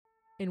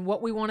And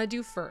what we want to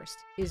do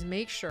first is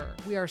make sure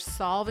we are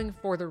solving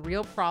for the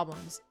real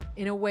problems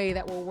in a way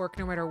that will work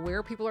no matter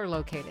where people are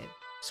located,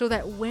 so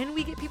that when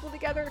we get people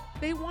together,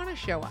 they want to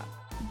show up.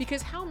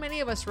 Because how many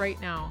of us right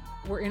now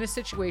were in a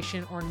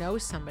situation or know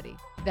somebody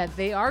that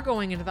they are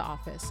going into the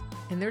office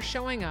and they're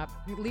showing up,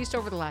 at least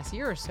over the last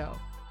year or so,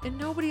 and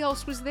nobody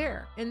else was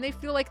there. And they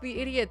feel like the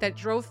idiot that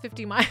drove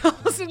 50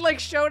 miles and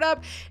showed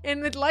up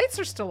and the lights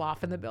are still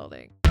off in the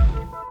building.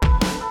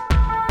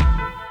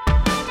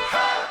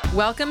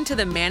 Welcome to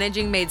the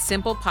Managing Made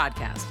Simple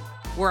podcast,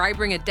 where I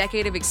bring a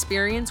decade of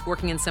experience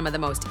working in some of the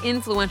most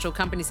influential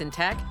companies in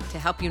tech to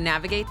help you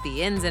navigate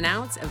the ins and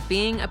outs of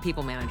being a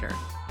people manager.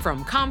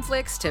 From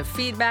conflicts to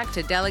feedback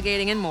to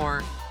delegating and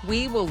more,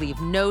 we will leave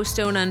no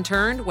stone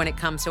unturned when it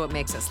comes to what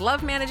makes us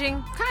love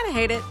managing, kind of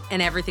hate it,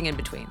 and everything in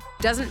between.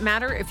 Doesn't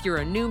matter if you're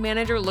a new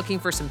manager looking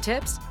for some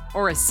tips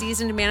or a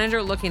seasoned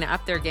manager looking to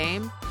up their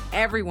game,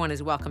 everyone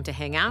is welcome to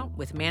hang out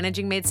with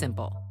Managing Made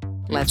Simple.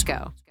 Let's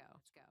go.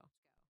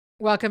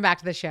 Welcome back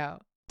to the show.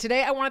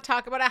 Today, I want to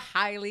talk about a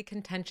highly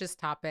contentious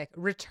topic,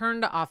 return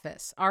to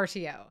office,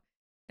 RTO.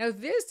 Now,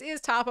 this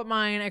is top of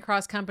mind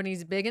across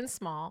companies big and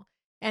small.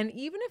 And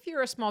even if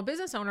you're a small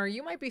business owner,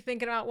 you might be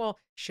thinking about, well,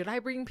 should I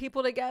bring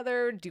people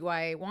together? Do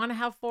I want to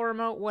have full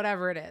remote?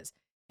 Whatever it is.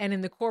 And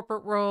in the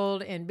corporate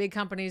world, in big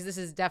companies, this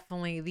is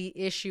definitely the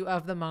issue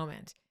of the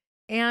moment.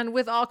 And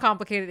with all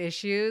complicated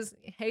issues,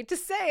 hate to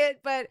say it,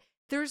 but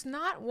there's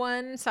not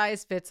one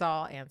size fits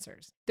all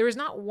answers. There is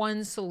not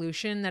one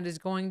solution that is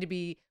going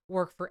to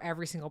work for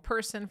every single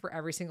person, for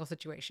every single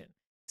situation.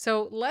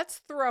 So let's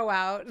throw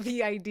out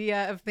the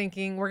idea of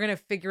thinking we're going to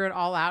figure it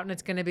all out and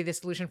it's going to be the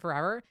solution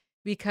forever.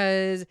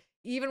 Because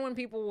even when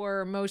people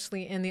were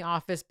mostly in the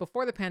office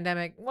before the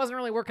pandemic, it wasn't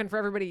really working for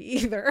everybody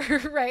either,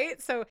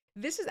 right? So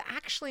this is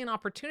actually an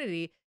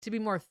opportunity to be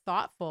more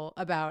thoughtful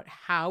about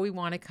how we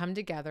want to come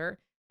together,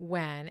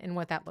 when, and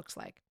what that looks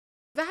like.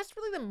 That's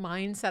really the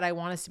mindset I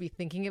want us to be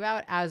thinking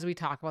about as we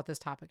talk about this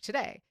topic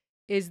today.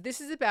 This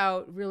is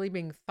about really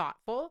being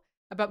thoughtful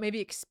about maybe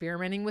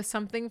experimenting with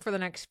something for the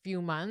next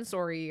few months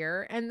or a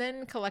year, and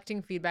then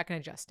collecting feedback and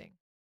adjusting.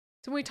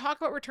 So when we talk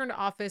about return to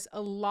office,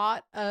 a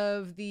lot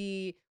of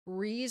the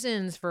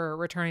reasons for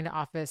returning to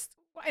office,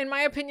 in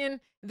my opinion,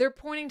 they're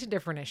pointing to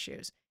different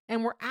issues.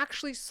 And we're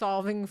actually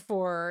solving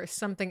for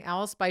something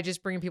else by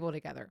just bringing people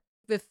together.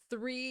 The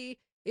three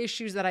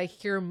issues that I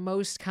hear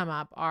most come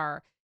up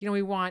are,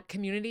 we want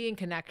community and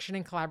connection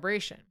and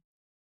collaboration.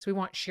 So we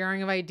want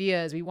sharing of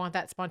ideas. We want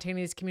that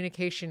spontaneous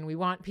communication. We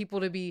want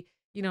people to be,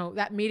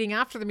 that meeting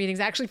after the meeting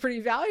is actually pretty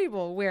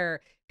valuable,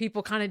 where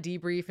people kind of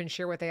debrief and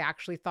share what they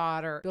actually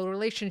thought, or build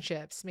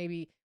relationships.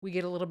 Maybe we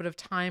get a little bit of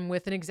time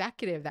with an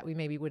executive that we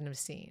maybe wouldn't have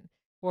seen,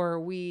 or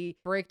we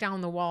break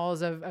down the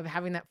walls of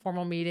having that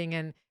formal meeting.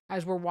 And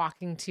as we're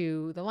walking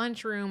to the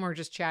lunchroom or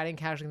just chatting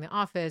casually in the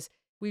office,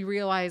 we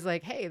realize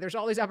hey, there's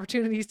all these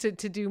opportunities to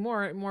do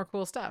more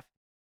cool stuff.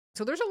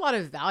 So there's a lot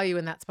of value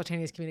in that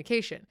spontaneous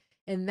communication.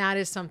 And that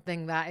is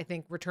something that I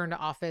think return to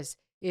office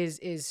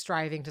is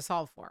striving to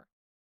solve for.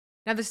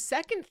 Now, the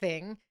second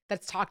thing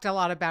that's talked a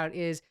lot about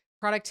is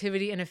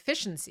productivity and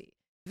efficiency.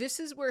 This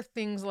is where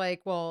things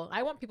like, well,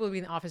 I want people to be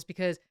in the office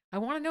because I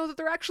want to know that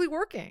they're actually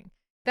working,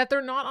 that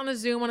they're not on a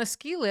Zoom on a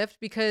ski lift,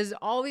 because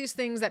all these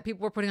things that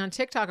people were putting on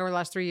TikTok over the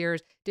last 3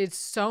 years did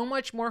so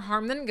much more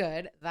harm than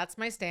good. That's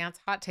my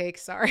stance. Hot take.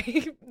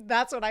 Sorry.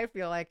 That's what I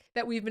feel like,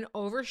 that we've been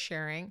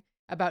oversharing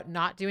about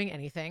not doing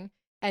anything.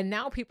 And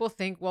now people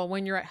think, well,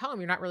 when you're at home,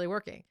 you're not really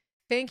working.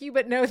 Thank you,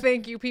 but no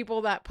thank you,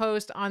 people that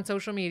post on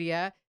social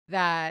media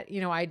that,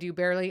 I do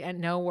barely and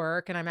no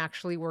work and I'm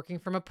actually working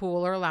from a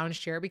pool or a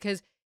lounge chair,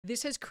 because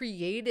this has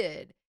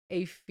created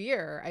a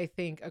fear, I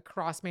think,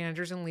 across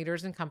managers and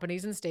leaders and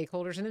companies and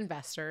stakeholders and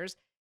investors,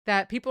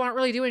 that people aren't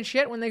really doing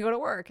shit when they go to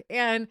work.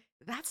 And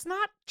that's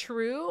not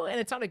true. And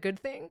it's not a good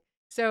thing.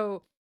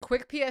 So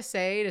quick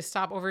PSA to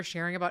stop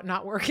oversharing about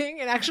not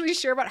working and actually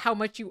share about how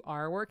much you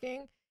are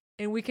working.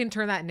 And we can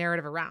turn that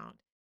narrative around.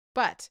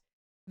 But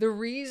a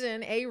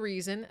reason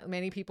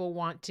many people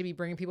want to be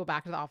bringing people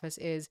back to the office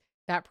is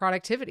that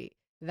productivity,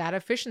 that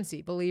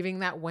efficiency, believing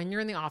that when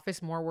you're in the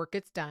office, more work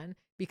gets done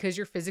because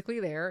you're physically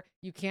there.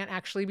 You can't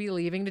actually be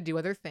leaving to do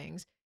other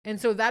things.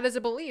 And so that is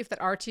a belief that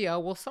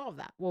RTO will solve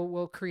that,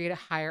 will create a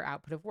higher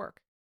output of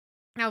work.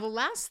 Now, the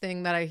last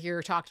thing that I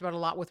hear talked about a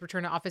lot with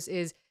return to office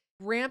is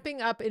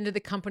ramping up into the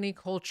company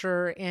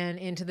culture and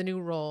into the new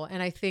role.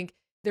 And I think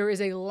there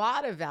is a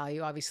lot of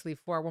value, obviously,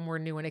 for when we're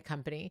new in a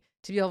company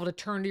to be able to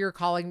turn to your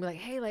colleague and be like,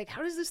 hey,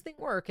 how does this thing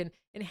work? And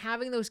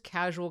having those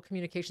casual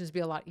communications be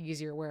a lot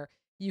easier, where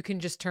you can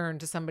just turn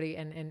to somebody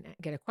and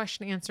get a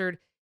question answered.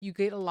 You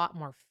get a lot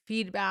more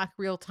feedback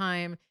real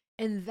time.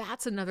 And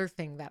that's another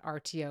thing that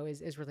RTO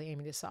is really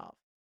aiming to solve.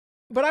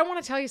 But I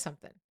want to tell you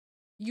something.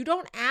 You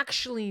don't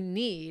actually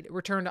need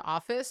return to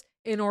office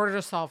in order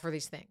to solve for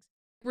these things.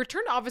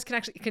 Return to office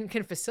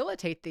can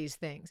facilitate these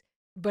things.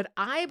 But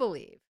I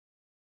believe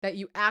that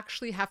you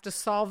actually have to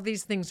solve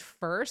these things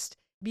first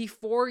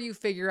before you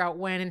figure out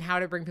when and how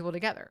to bring people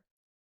together.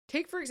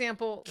 Take, for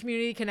example,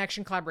 community,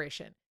 connection,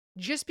 collaboration.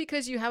 Just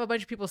because you have a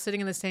bunch of people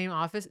sitting in the same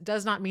office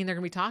does not mean they're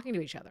going to be talking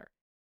to each other.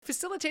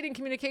 Facilitating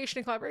communication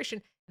and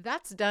collaboration,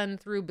 that's done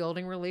through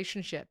building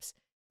relationships,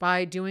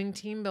 by doing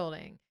team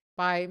building,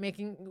 by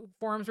making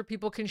forums where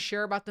people can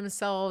share about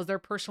themselves, their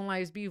personal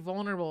lives, be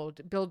vulnerable,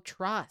 to build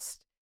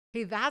trust.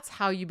 Hey, that's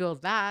how you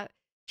build that.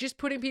 Just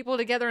putting people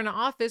together in an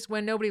office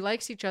when nobody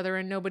likes each other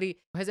and nobody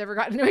has ever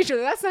gotten to know each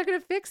other, that's not going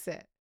to fix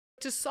it.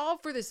 To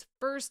solve for this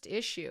first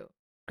issue,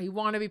 you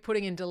want to be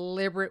putting in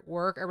deliberate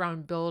work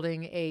around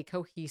building a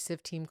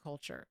cohesive team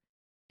culture.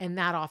 And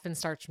that often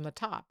starts from the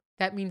top.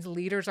 That means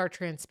leaders are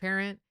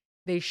transparent.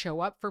 They show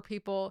up for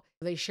people.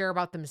 They share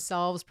about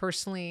themselves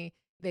personally.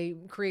 They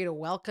create a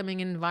welcoming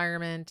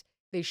environment.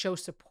 They show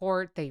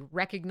support. They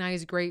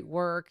recognize great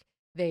work.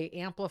 They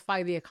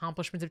amplify the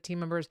accomplishments of team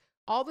members.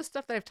 All the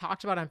stuff that I've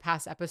talked about on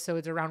past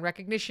episodes around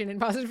recognition and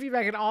positive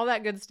feedback and all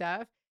that good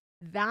stuff.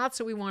 That's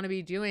what we want to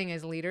be doing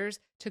as leaders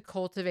to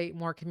cultivate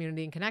more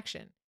community and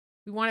connection.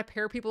 We want to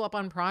pair people up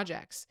on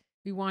projects.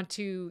 We want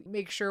to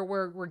make sure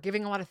we're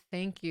giving a lot of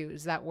thank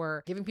yous, that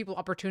we're giving people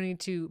opportunity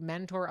to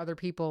mentor other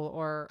people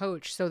or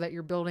coach so that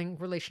you're building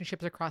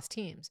relationships across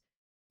teams.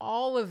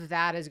 All of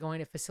that is going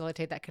to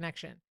facilitate that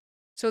connection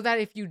so that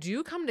if you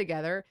do come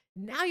together,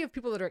 now you have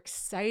people that are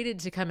excited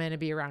to come in and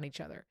be around each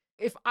other.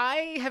 If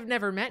I have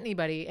never met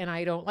anybody and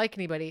I don't like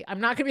anybody,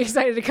 I'm not going to be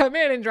excited to come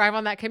in and drive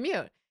on that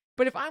commute.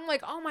 But if I'm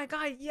like, oh my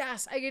God,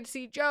 yes, I get to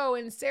see Joe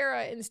and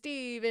Sarah and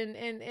Steve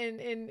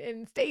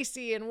and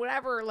Stacy and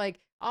whatever, like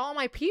all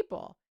my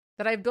people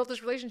that I've built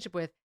this relationship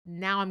with,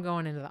 now I'm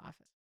going into the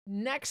office.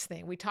 Next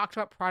thing, we talked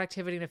about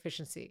productivity and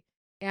efficiency.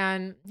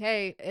 And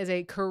hey, as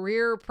a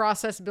career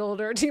process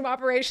builder, team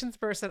operations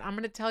person, I'm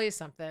going to tell you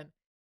something.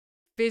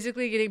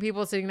 Physically getting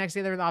people sitting next to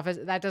each other in the office,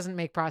 that doesn't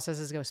make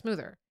processes go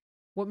smoother.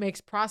 What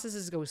makes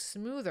processes go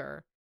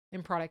smoother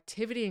and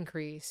productivity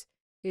increase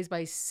is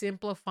by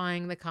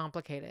simplifying the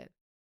complicated.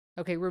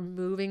 Okay,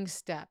 removing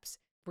steps,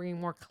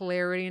 bringing more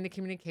clarity into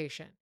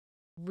communication,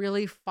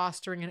 really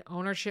fostering an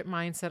ownership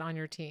mindset on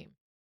your team,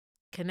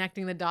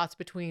 connecting the dots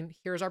between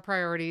here's our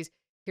priorities,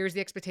 here's the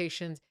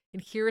expectations,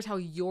 and here's how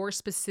your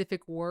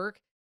specific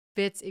work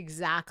fits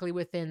exactly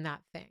within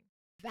that thing.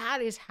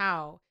 That is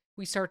how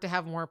we start to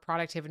have more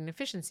productivity and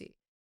efficiency.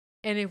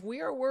 And if we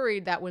are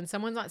worried that when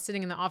someone's not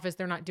sitting in the office,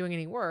 they're not doing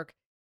any work,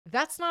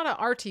 that's not an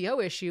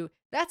RTO issue.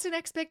 That's an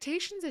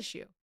expectations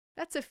issue.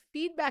 That's a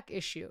feedback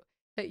issue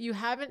that you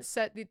haven't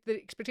set the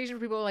expectation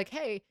for people like,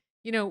 hey,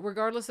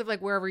 regardless of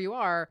like wherever you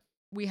are,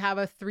 we have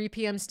a 3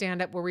 p.m.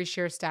 stand up where we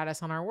share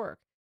status on our work.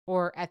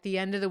 Or at the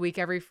end of the week,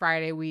 every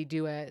Friday, we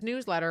do a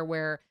newsletter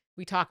where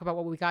we talk about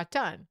what we got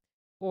done.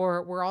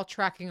 Or we're all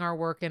tracking our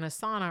work in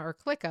Asana or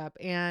ClickUp.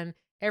 And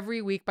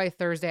every week by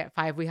Thursday at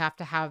 5, we have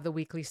to have the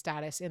weekly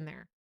status in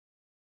there.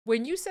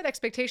 When you set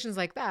expectations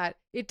like that,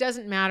 it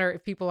doesn't matter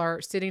if people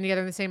are sitting together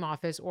in the same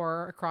office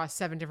or across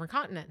 7 different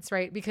continents,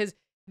 right? Because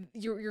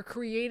you're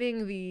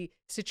creating the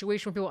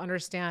situation where people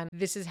understand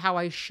this is how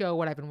I show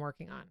what I've been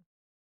working on.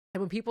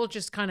 And when people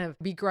just kind of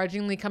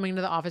begrudgingly coming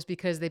to the office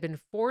because they've been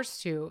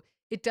forced to,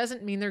 it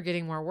doesn't mean they're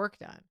getting more work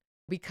done.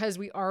 Because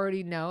we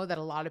already know that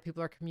a lot of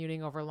people are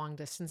commuting over long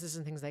distances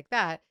and things like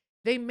that,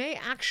 they may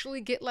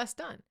actually get less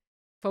done.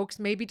 Folks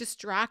may be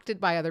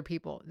distracted by other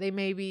people. They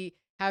may be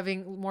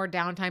having more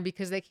downtime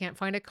because they can't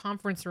find a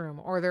conference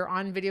room, or they're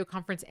on video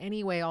conference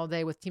anyway all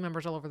day with team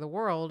members all over the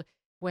world,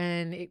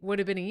 when it would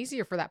have been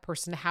easier for that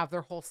person to have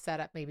their whole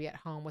setup maybe at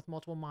home with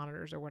multiple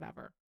monitors or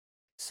whatever.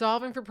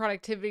 Solving for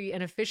productivity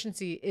and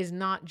efficiency is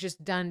not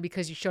just done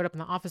because you showed up in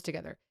the office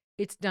together.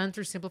 It's done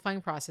through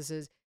simplifying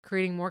processes,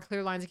 creating more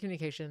clear lines of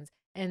communications,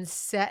 and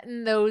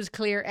setting those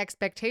clear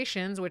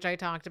expectations, which I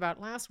talked about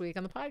last week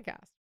on the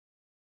podcast.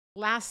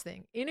 Last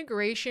thing,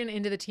 integration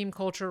into the team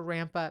culture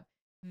ramp up.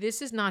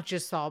 This is not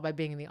just solved by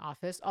being in the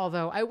office,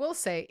 although I will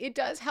say it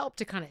does help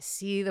to kind of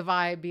see the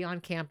vibe, be on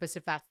campus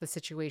if that's the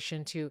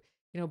situation, to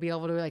be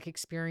able to like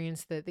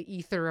experience the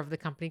ether of the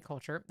company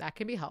culture. That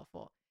can be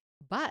helpful.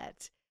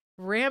 But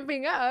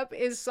ramping up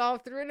is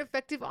solved through an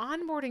effective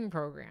onboarding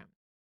program.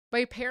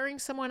 By pairing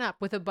someone up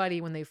with a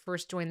buddy when they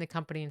first join the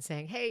company and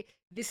saying, hey,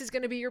 this is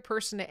going to be your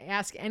person to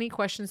ask any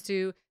questions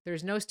to.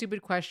 There's no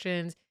stupid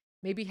questions.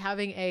 Maybe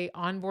having a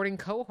onboarding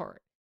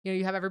cohort.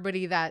 You have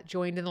everybody that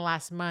joined in the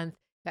last month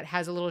that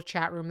has a little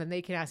chat room, then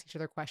they can ask each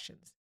other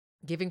questions.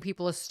 Giving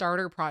people a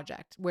starter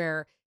project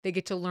where they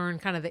get to learn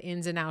kind of the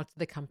ins and outs of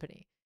the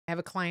company. I have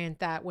a client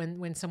that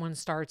when someone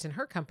starts in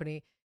her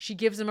company, she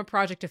gives them a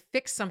project to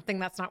fix something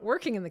that's not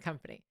working in the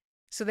company.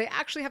 So they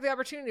actually have the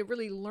opportunity to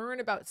really learn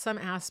about some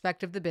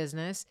aspect of the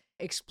business,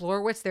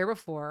 explore what's there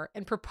before,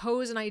 and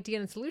propose an idea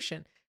and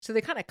solution. So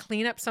they kind of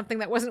clean up something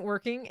that wasn't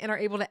working and are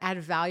able to add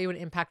value and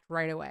impact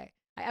right away.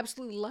 I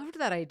absolutely loved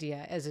that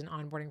idea as an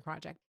onboarding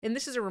project. And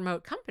this is a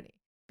remote company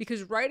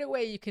because right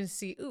away you can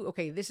see, ooh,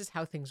 okay, this is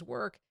how things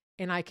work.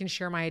 And I can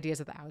share my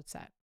ideas at the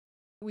outset.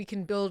 We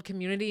can build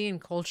community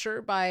and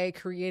culture by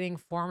creating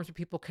forums where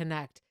people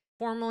connect.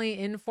 Formally,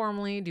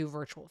 informally, do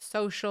virtual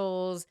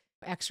socials,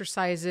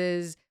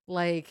 exercises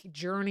like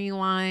journey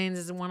lines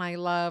is one I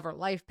love, or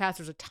life paths.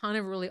 There's a ton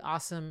of really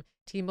awesome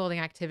team building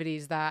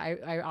activities that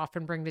I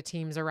often bring to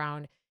teams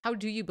around How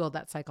do you build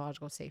that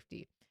psychological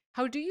safety?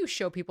 How do you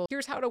show people,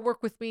 here's how to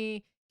work with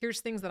me?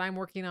 Here's things that I'm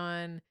working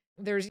on.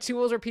 There's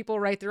tools where people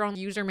write their own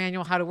user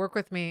manual, how to work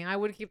with me. I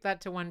would keep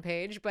that to one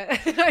page, but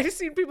I've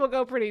seen people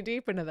go pretty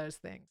deep into those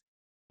things.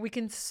 We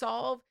can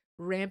solve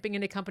ramping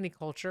into company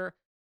culture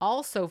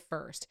also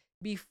first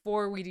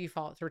before we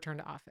default to return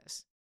to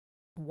office.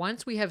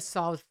 Once we have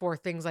solved for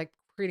things like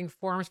creating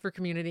forums for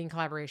community and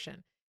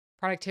collaboration,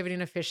 productivity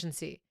and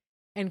efficiency,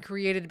 and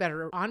created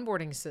better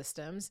onboarding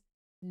systems,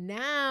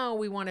 now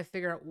we want to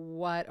figure out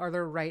what are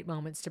the right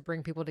moments to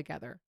bring people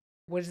together.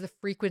 What is the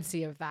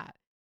frequency of that?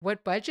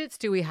 What budgets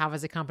do we have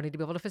as a company to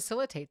be able to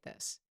facilitate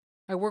this?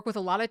 I work with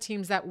a lot of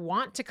teams that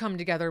want to come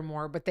together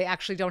more, but they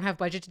actually don't have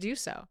budget to do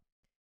so.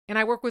 And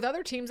I work with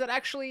other teams that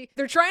actually,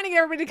 they're trying to get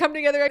everybody to come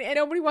together and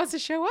nobody wants to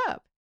show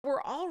up.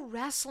 We're all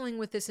wrestling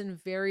with this in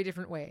very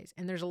different ways.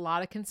 And there's a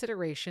lot of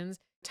considerations,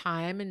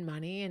 time and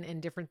money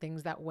and different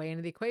things that weigh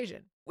into the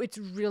equation. It's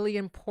really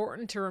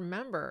important to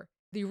remember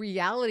the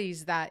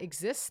realities that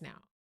exist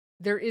now.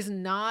 There is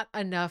not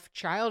enough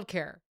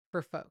childcare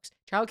for folks.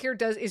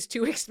 Childcare is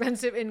too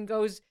expensive and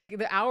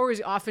the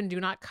hours often do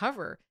not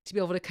cover to be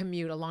able to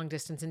commute a long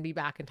distance and be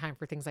back in time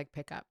for things like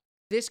pickup.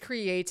 This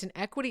creates an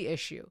equity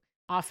issue,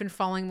 often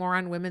falling more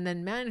on women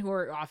than men who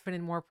are often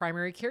in more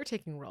primary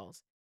caretaking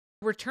roles.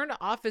 Return to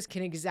office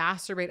can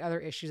exacerbate other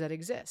issues that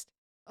exist.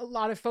 A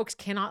lot of folks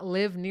cannot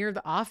live near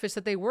the office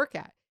that they work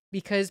at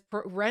because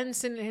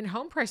rents and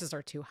home prices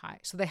are too high.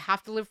 So they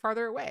have to live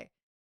farther away,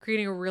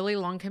 creating a really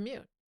long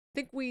commute. I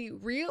think we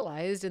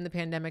realized in the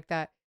pandemic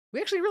that we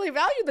actually really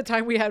valued the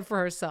time we had for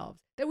ourselves,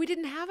 that we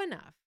didn't have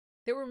enough,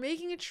 that we're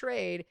making a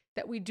trade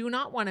that we do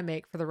not want to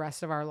make for the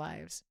rest of our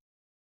lives.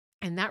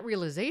 And that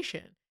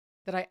realization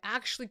that I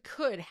actually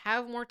could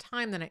have more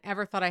time than I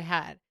ever thought I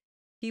had,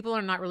 people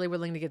are not really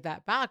willing to get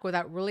that back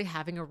without really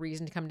having a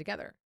reason to come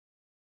together.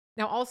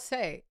 Now, I'll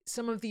say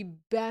some of the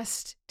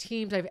best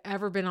teams I've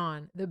ever been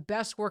on, the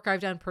best work I've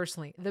done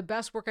personally, the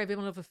best work I've been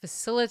able to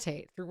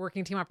facilitate through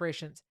working team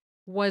operations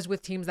was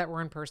with teams that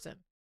were in person.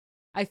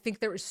 I think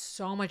there is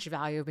so much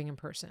value of being in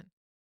person,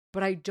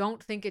 but I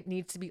don't think it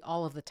needs to be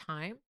all of the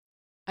time.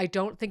 I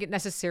don't think it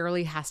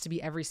necessarily has to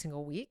be every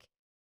single week.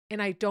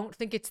 And I don't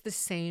think it's the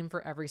same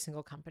for every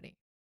single company.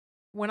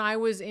 When I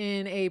was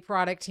in a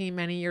product team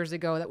many years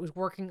ago that was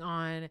working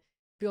on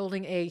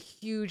building a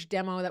huge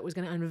demo that was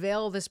going to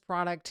unveil this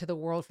product to the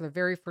world for the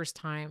very first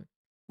time,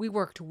 we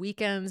worked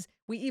weekends.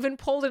 We even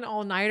pulled an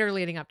all-nighter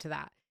leading up to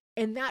that.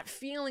 And that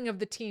feeling of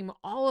the team,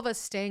 all of us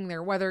staying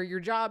there, whether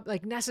your job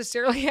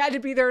necessarily had to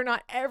be there or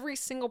not, every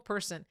single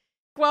person,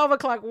 12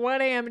 o'clock,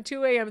 1 a.m.,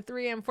 2 a.m.,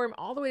 3 a.m., 4 a.m.,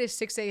 all the way to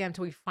 6 a.m.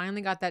 until we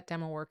finally got that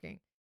demo working.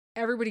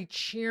 Everybody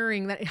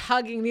cheering, that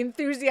hugging, the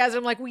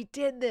enthusiasm, like we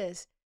did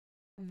this.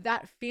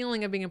 That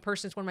feeling of being in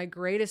person is one of my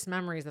greatest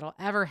memories that I'll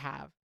ever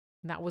have.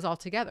 And that was all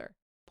together,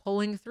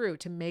 pulling through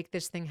to make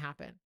this thing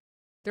happen.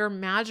 There are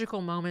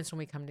magical moments when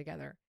we come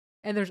together.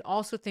 And there's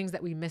also things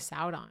that we miss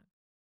out on.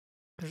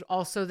 There's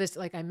also this,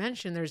 like I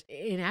mentioned, there's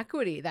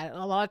inequity that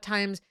a lot of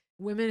times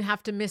women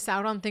have to miss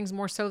out on things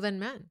more so than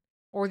men,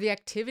 or the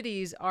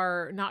activities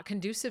are not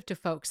conducive to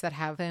folks that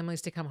have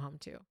families to come home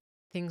to.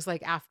 Things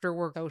like after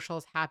work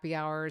socials, happy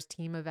hours,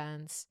 team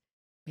events,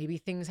 maybe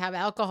things have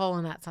alcohol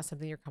and that's not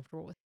something you're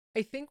comfortable with.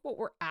 I think what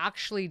we're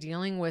actually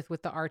dealing with the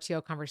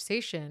RTO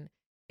conversation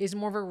is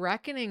more of a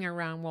reckoning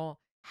around, well,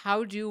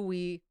 how do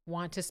we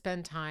want to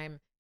spend time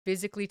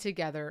physically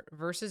together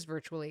versus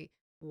virtually?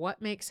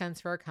 What makes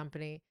sense for our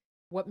company?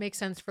 What makes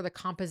sense for the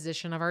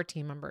composition of our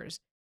team members?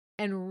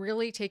 And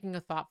really taking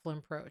a thoughtful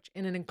approach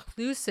and an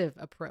inclusive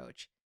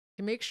approach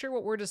to make sure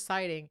what we're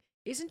deciding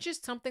isn't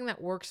just something that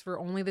works for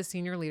only the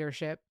senior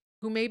leadership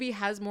who maybe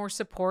has more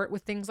support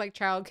with things like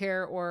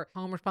childcare or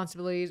home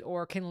responsibilities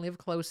or can live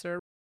closer.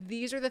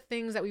 These are the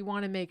things that we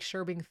want to make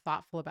sure being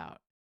thoughtful about,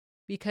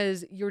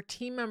 because your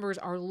team members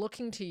are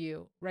looking to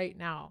you right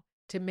now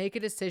to make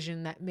a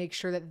decision that makes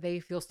sure that they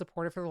feel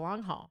supported for the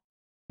long haul.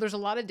 There's a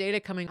lot of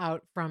data coming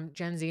out from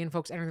Gen Z and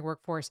folks entering the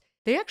workforce.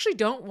 They actually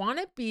don't want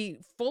to be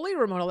fully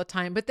remote all the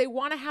time, but they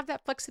want to have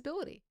that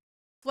flexibility.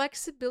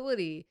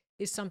 Flexibility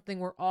is something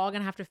we're all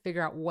going to have to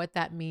figure out what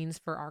that means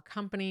for our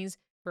companies,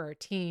 for our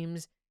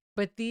teams.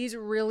 But these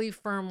really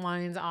firm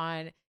lines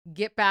on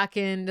get back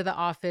into the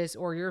office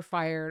or you're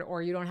fired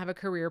or you don't have a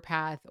career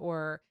path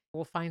or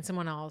we'll find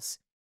someone else.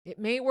 It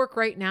may work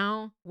right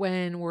now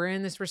when we're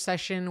in this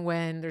recession,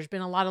 when there's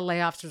been a lot of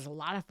layoffs, there's a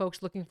lot of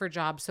folks looking for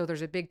jobs, so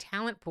there's a big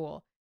talent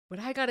pool. But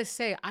I got to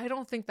say, I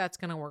don't think that's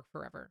going to work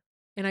forever.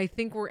 And I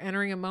think we're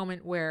entering a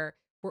moment where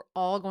we're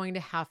all going to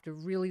have to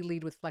really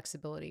lead with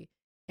flexibility.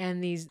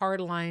 And these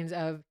hard lines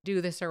of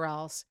do this or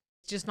else,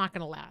 it's just not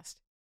going to last.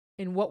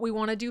 And what we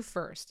want to do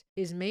first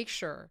is make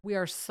sure we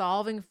are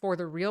solving for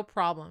the real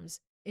problems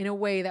in a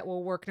way that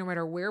will work no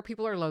matter where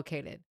people are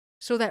located,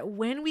 so that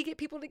when we get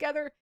people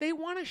together, they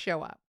want to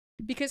show up.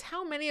 Because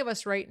how many of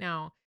us right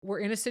now were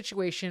in a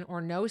situation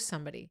or know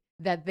somebody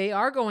that they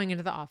are going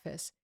into the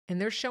office and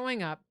they're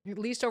showing up, at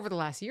least over the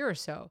last year or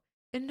so,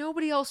 and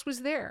nobody else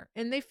was there.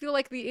 And they feel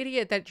like the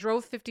idiot that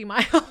drove 50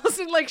 miles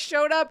and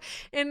showed up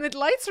and the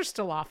lights are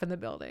still off in the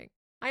building.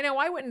 I know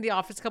I went in the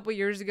office a couple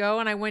years ago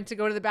and I went to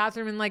go to the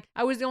bathroom and like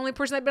I was the only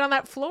person that'd been on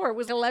that floor. It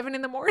was 11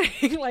 in the morning.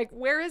 Like,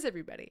 where is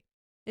everybody?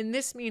 And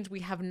this means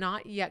we have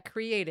not yet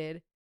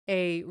created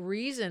a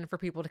reason for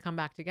people to come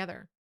back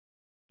together.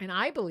 And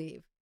I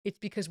believe it's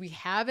because we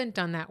haven't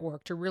done that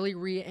work to really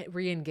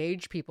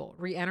re-engage people,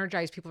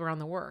 re-energize people around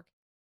the work.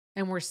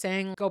 And we're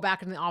saying, go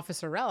back in the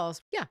office or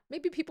else. Yeah,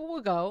 maybe people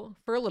will go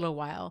for a little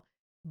while,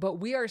 but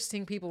we are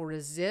seeing people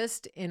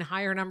resist in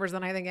higher numbers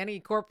than I think any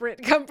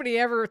corporate company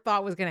ever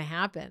thought was going to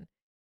happen.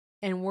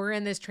 And we're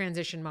in this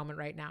transition moment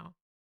right now.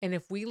 And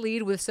if we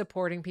lead with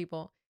supporting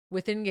people,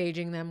 with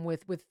engaging them,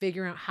 with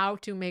figuring out how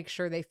to make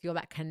sure they feel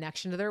that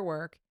connection to their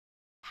work,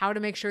 how to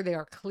make sure they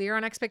are clear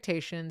on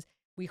expectations,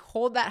 we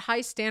hold that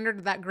high standard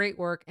of that great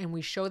work and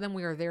we show them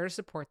we are there to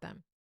support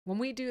them. When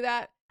we do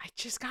that, I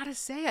just got to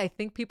say, I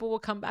think people will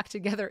come back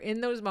together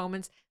in those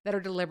moments that are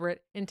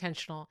deliberate,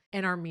 intentional,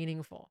 and are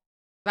meaningful.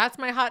 That's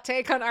my hot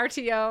take on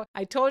RTO.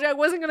 I told you I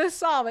wasn't going to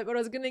solve it, but I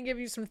was going to give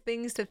you some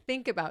things to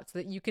think about so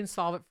that you can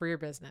solve it for your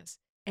business.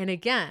 And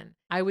again,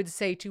 I would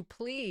say to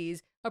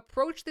please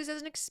approach this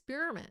as an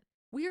experiment.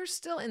 We are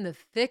still in the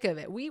thick of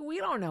it. We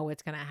don't know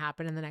what's going to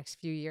happen in the next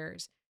few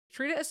years.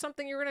 Treat it as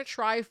something you're going to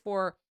try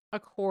for a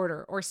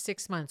quarter or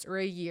 6 months or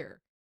a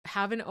year.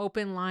 Have an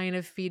open line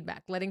of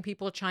feedback, letting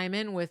people chime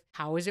in with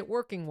how is it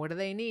working? What do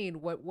they need?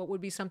 What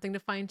would be something to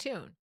fine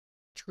tune?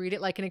 Treat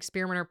it like an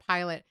experiment or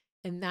pilot.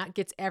 And that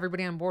gets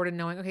everybody on board and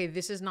knowing, okay,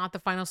 this is not the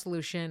final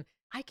solution.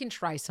 I can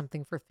try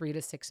something for 3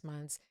 to 6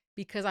 months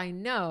because I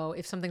know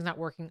if something's not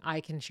working,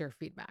 I can share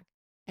feedback.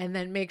 And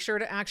then make sure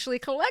to actually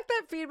collect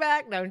that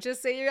feedback. Don't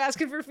just say you're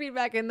asking for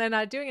feedback and then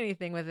not doing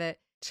anything with it.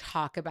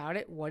 Talk about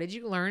it. What did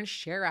you learn?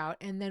 Share out.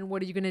 And then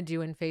what are you going to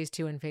do in phase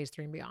 2 and phase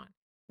 3 and beyond?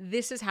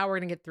 This is how we're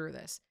going to get through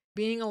this.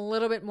 Being a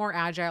little bit more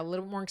agile, a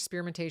little bit more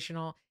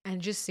experimentational,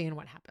 and just seeing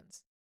what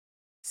happens.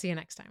 See you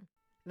next time.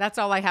 That's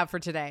all I have for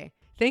today.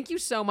 Thank you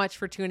so much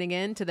for tuning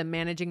in to the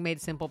Managing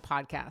Made Simple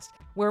podcast,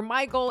 where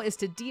my goal is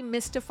to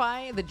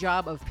demystify the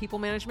job of people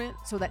management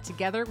so that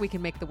together we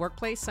can make the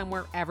workplace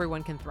somewhere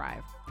everyone can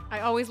thrive.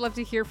 I always love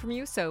to hear from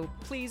you, so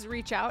please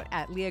reach out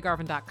at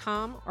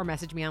leahgarvin.com or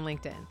message me on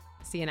LinkedIn.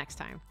 See you next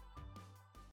time.